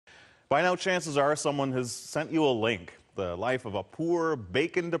By now, chances are someone has sent you a link. The life of a poor,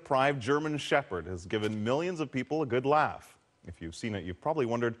 bacon-deprived German Shepherd has given millions of people a good laugh. If you've seen it, you've probably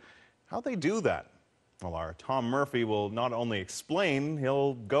wondered how they do that. Well, our Tom Murphy will not only explain,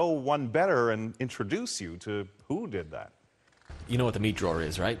 he'll go one better and introduce you to who did that. You know what the meat drawer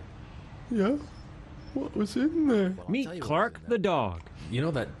is, right? Yeah? What was in there? Well, Meet Clark the dog. You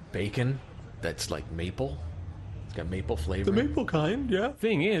know that bacon that's like maple? It's got maple flavor. The maple kind, yeah.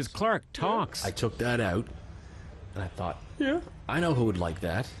 Thing is, Clark talks. I took that out, and I thought, Yeah. I know who would like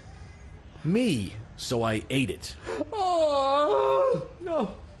that. Me. So I ate it. Oh,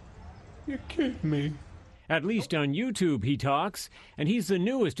 no. You're kidding me. At least on YouTube he talks, and he's the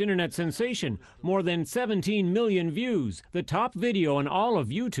newest internet sensation. More than 17 million views, the top video on all of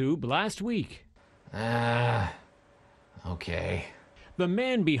YouTube last week. Okay. The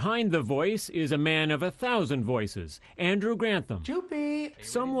man behind the voice is a man of 1,000 voices, Andrew Grantham. Joopy!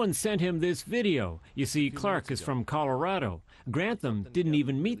 Someone sent him this video. You see, Clark is from Colorado. Grantham didn't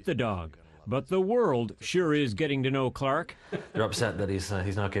even meet the dog. But the world sure is getting to know Clark. They're upset that he's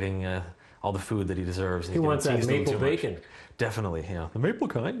not getting all the food that he deserves. He wants that maple bacon. Definitely, yeah. The maple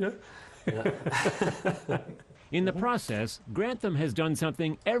kind, yeah. In the process, Grantham has done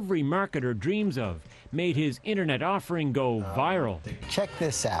something every marketer dreams of, made his internet offering go viral. Check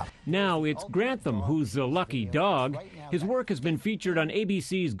this out. Now it's Grantham who's the lucky dog. His work has been featured on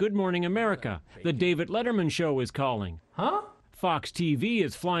ABC's Good Morning America. The David Letterman Show is calling. Huh? Fox TV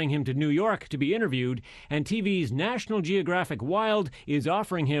is flying him to New York to be interviewed, and TV's National Geographic Wild is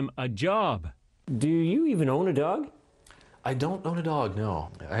offering him a job. Do you even own a dog? I don't own a dog, no.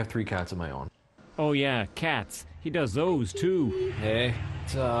 I have 3 cats of my own. Oh yeah, cats. He does those too. Hey,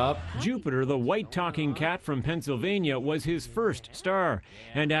 what's up? Jupiter, the white talking cat from Pennsylvania, was his first star.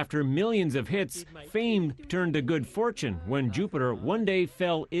 And after millions of hits, fame turned to good fortune when Jupiter one day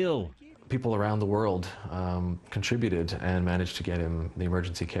fell ill. People around the world contributed and managed to get him the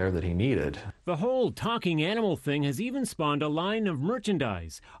emergency care that he needed. The whole talking animal thing has even spawned a line of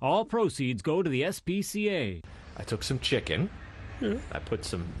merchandise. All proceeds go to the SPCA. I took some chicken. Yeah. I put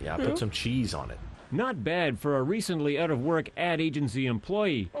some cheese on it. Not bad for a recently out-of-work ad agency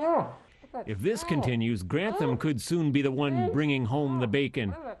employee. If this continues, Grantham could soon be the one bringing home the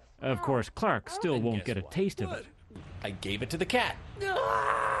bacon. Of course, Clark still won't get a taste of it. I gave it to the cat.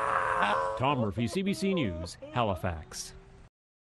 Tom Murphy, CBC News, Halifax.